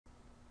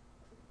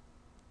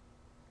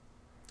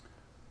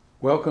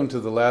Welcome to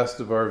the last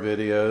of our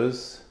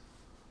videos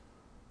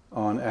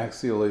on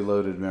axially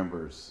loaded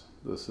members.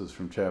 This is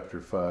from Chapter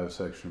 5,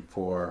 Section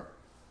 4,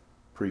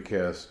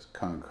 Precast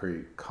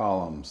Concrete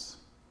Columns.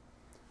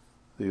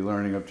 The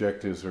learning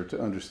objectives are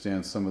to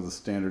understand some of the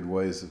standard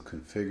ways of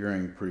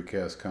configuring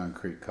precast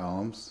concrete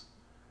columns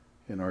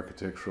in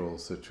architectural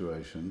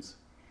situations,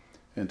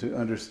 and to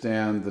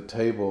understand the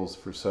tables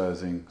for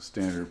sizing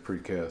standard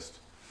precast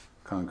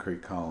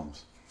concrete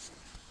columns.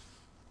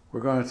 We're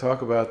going to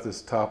talk about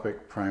this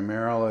topic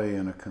primarily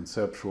in a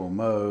conceptual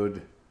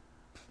mode.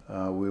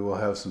 We will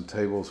have some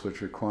tables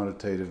which are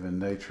quantitative in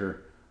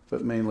nature,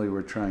 but mainly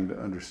we're trying to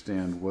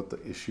understand what the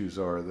issues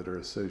are that are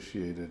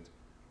associated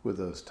with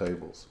those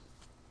tables.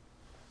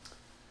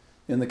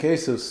 In the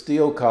case of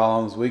steel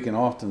columns, we can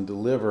often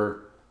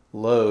deliver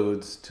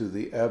loads to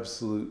the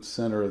absolute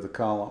center of the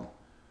column.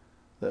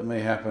 That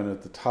may happen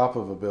at the top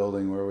of a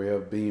building where we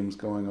have beams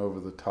going over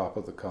the top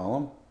of the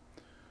column.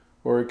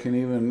 Or it can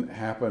even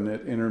happen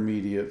at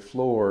intermediate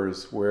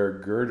floors where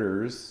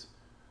girders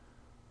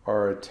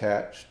are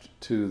attached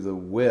to the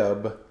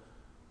web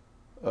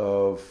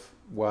of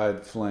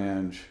wide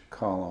flange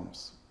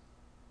columns.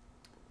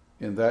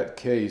 In that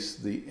case,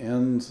 the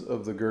ends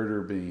of the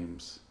girder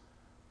beams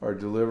are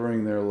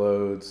delivering their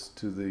loads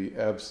to the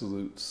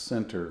absolute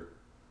center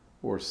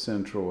or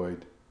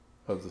centroid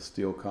of the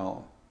steel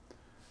column.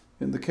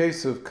 In the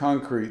case of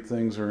concrete,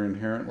 things are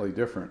inherently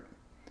different.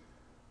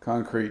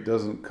 Concrete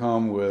doesn't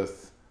come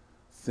with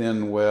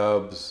thin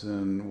webs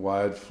and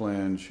wide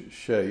flange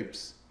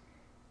shapes.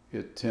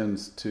 It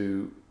tends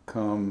to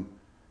come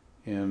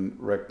in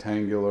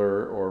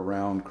rectangular or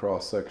round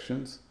cross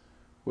sections,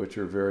 which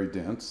are very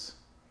dense.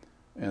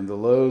 And the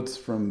loads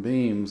from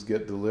beams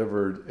get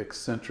delivered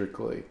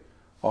eccentrically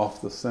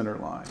off the center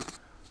line.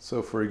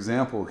 So for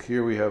example,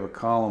 here we have a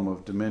column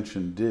of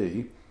dimension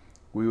D.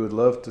 We would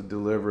love to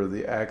deliver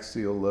the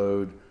axial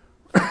load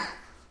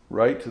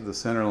right to the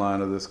center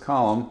line of this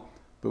column,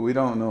 but we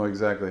don't know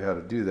exactly how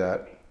to do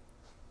that.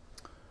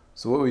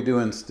 So what we do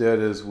instead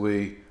is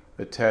we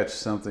attach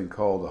something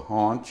called a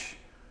haunch,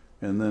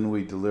 and then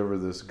we deliver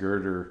this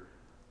girder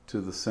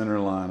to the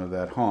center line of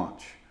that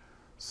haunch.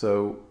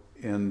 So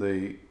in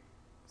the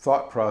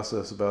thought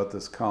process about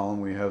this column,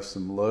 we have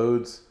some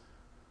loads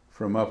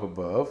from up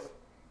above,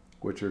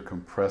 which are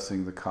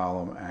compressing the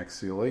column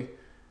axially,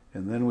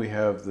 and then we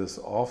have this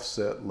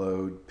offset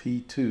load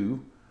P2,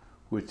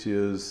 which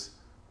is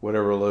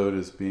whatever load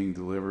is being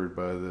delivered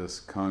by this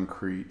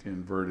concrete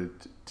inverted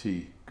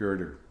T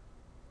girder.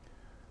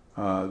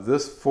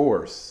 This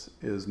force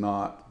is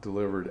not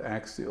delivered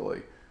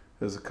axially.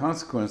 As a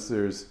consequence,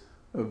 there's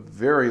a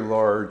very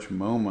large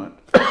moment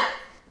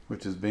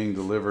which is being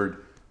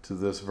delivered to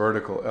this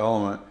vertical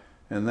element,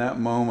 and that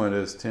moment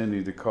is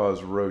tending to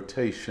cause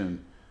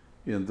rotation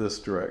in this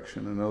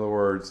direction. In other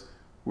words,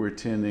 we're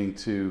tending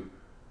to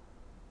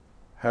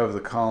have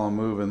the column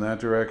move in that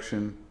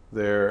direction,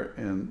 there,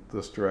 in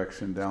this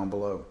direction down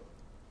below.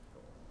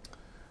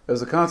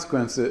 As a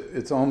consequence,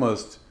 it's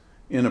almost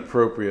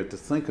inappropriate to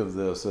think of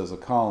this as a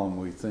column.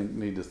 We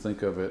need to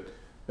think of it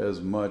as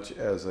much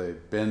as a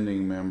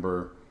bending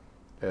member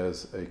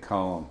as a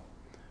column.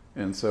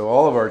 And so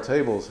all of our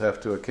tables have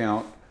to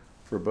account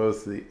for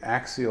both the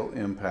axial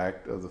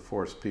impact of the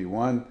force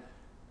P1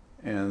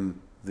 and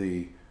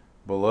the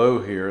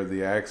below here,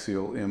 the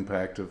axial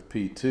impact of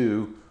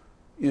P2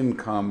 in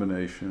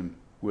combination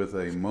with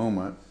a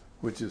moment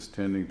which is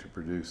tending to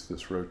produce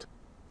this rotation.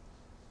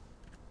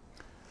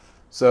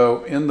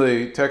 So in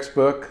the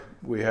textbook,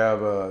 we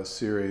have a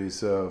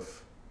series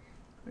of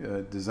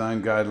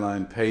design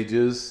guideline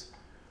pages.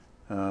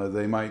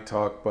 They might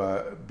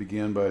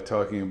begin by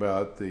talking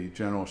about the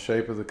general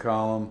shape of the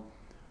column,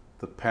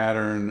 the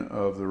pattern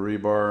of the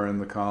rebar in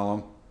the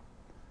column,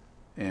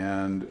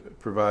 and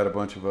provide a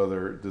bunch of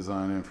other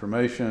design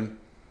information,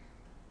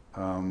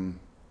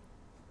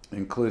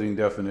 including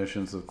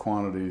definitions of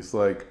quantities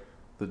like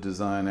the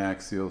design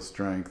axial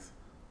strength,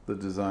 the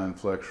design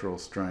flexural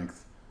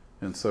strength,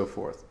 and so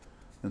forth.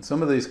 And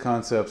some of these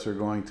concepts are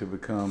going to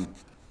become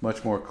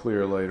much more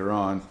clear later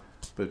on,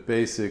 but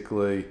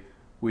basically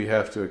we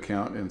have to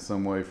account in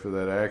some way for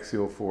that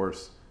axial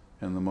force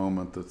and the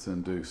moment that's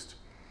induced.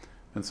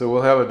 And so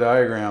we'll have a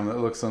diagram that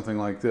looks something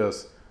like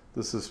this.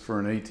 This is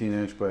for an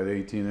 18-inch by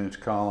 18-inch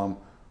column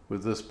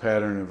with this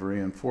pattern of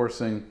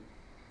reinforcing,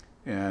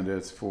 and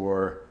it's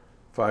for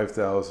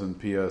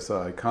 5,000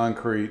 psi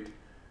concrete.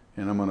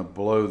 And I'm going to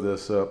blow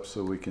this up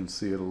so we can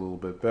see it a little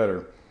bit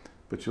better.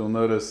 But you'll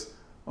notice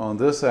on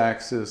this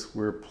axis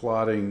we're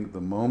plotting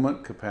the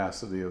moment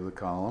capacity of the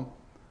column,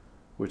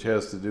 which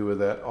has to do with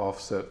that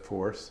offset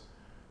force.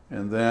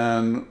 And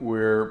then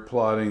we're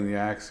plotting the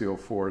axial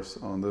force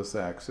on this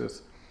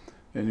axis.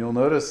 And you'll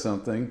notice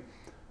something,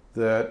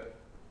 that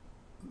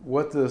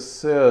what this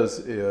says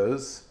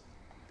is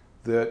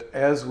that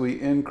as we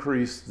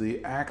increase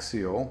the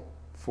axial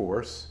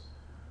force,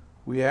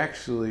 we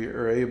actually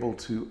are able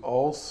to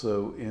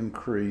also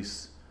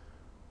increase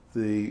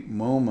the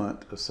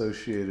moment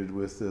associated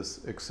with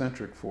this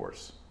eccentric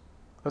force.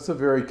 That's a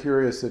very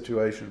curious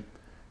situation,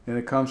 and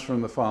it comes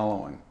from the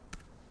following.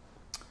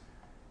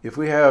 If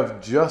we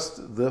have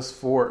just this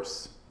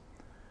force,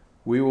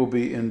 we will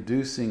be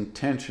inducing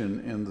tension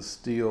in the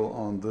steel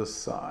on this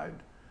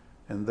side.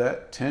 And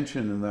that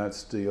tension in that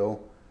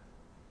steel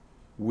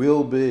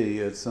will be,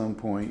 at some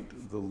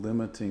point, the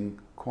limiting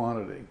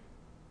quantity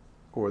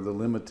or the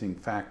limiting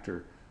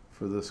factor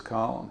for this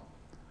column.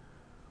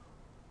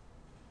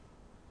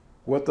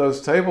 What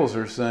those tables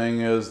are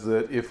saying is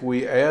that if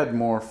we add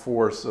more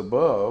force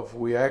above,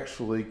 we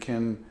actually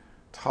can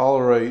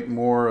tolerate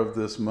more of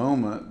this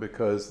moment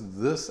because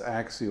this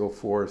axial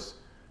force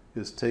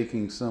is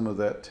taking some of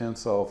that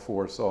tensile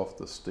force off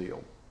the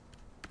steel.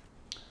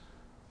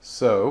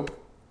 So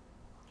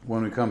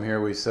when we come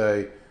here, we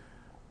say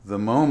the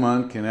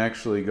moment can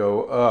actually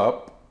go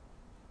up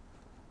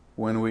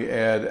when we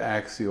add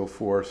axial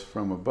force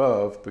from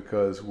above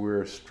because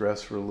we're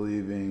stress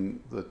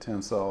relieving the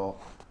tensile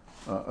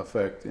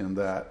effect in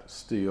that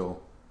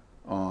steel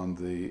on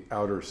the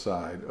outer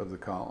side of the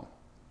column.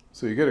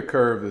 So you get a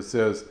curve that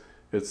says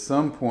at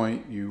some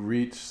point you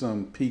reach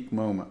some peak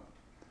moment.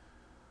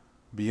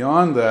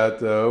 Beyond that,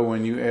 though,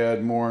 when you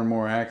add more and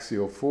more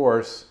axial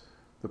force,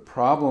 the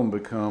problem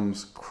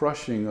becomes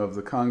crushing of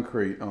the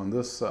concrete on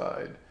this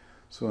side.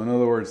 So in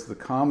other words, the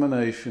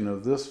combination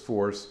of this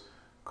force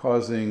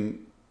causing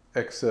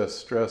excess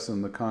stress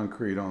in the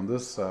concrete on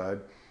this side,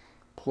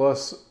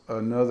 plus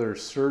another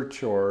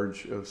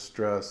surcharge of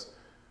stress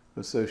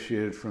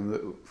associated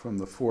from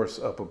the force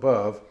up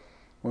above.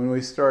 When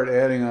we start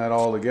adding that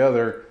all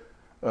together,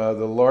 the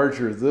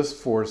larger this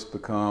force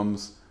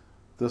becomes,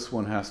 this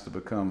one has to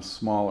become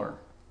smaller.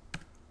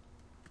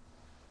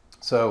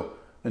 So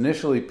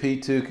initially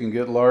P2 can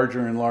get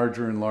larger and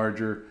larger and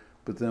larger,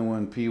 but then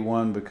when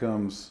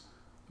P1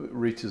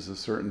 reaches a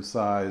certain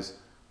size,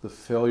 the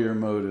failure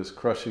mode is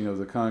crushing of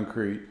the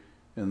concrete,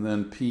 and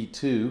then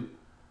P2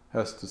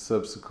 has to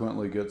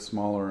subsequently get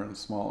smaller and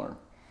smaller.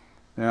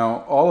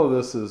 Now, all of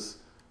this is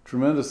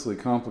tremendously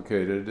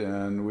complicated,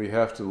 and we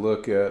have to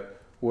look at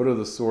what are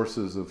the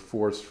sources of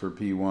force for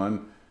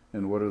P1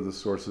 and what are the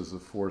sources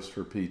of force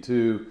for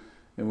P2,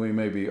 and we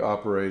may be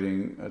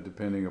operating,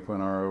 depending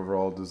upon our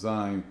overall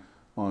design,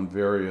 on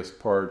various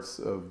parts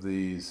of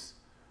these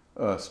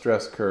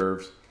stress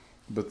curves.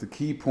 But the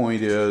key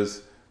point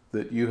is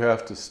that you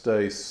have to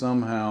stay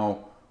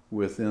somehow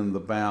within the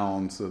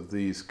bounds of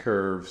these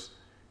curves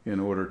in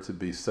order to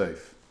be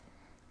safe.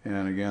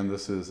 And again,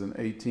 this is an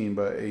 18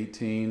 by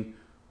 18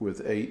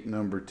 with 8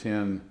 number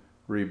 10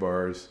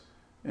 rebars,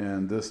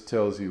 and this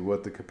tells you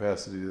what the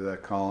capacity of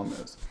that column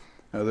is.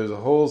 Now there's a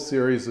whole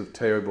series of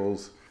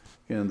tables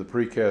in the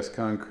Precast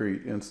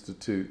Concrete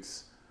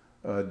Institute's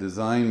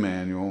design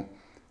manual,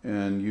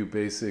 and you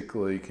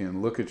basically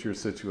can look at your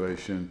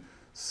situation,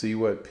 see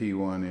what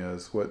P1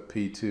 is, what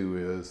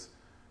P2 is,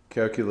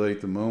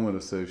 calculate the moment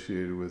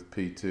associated with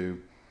P2,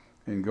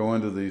 and go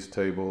into these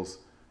tables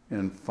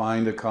and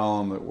find a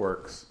column that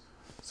works.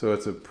 So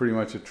it's pretty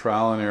much a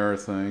trial and error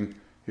thing.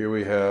 Here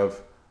we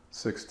have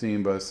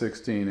 16 by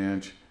 16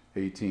 inch,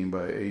 18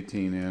 by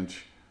 18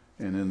 inch,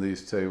 and in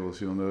these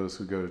tables you'll notice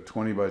we go to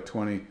 20 by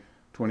 20,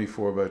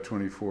 24 by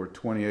 24,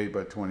 28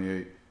 by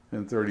 28,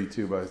 and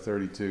 32 by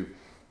 32.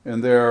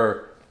 And there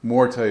are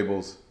more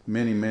tables,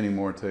 many, many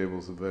more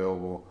tables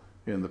available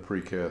in the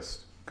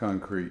Precast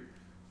Concrete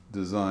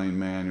Design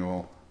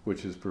Manual,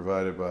 which is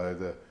provided by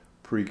the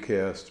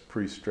Precast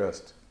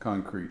Pre-Stressed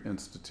Concrete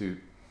Institute,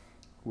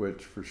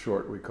 which for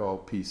short we call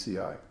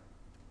PCI.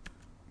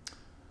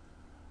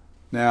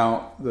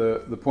 Now,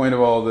 the point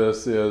of all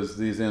this is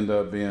these end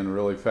up being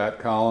really fat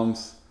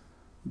columns.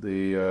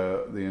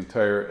 The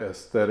entire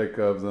aesthetic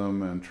of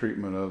them and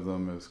treatment of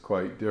them is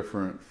quite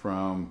different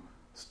from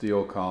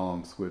steel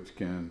columns, which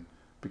can,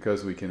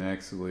 because we can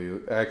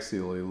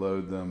axially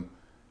load them,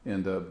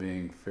 end up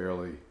being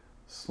fairly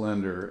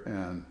slender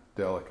and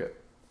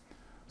delicate.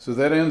 So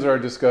that ends our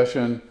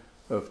discussion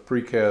of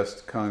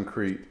precast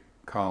concrete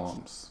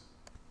columns.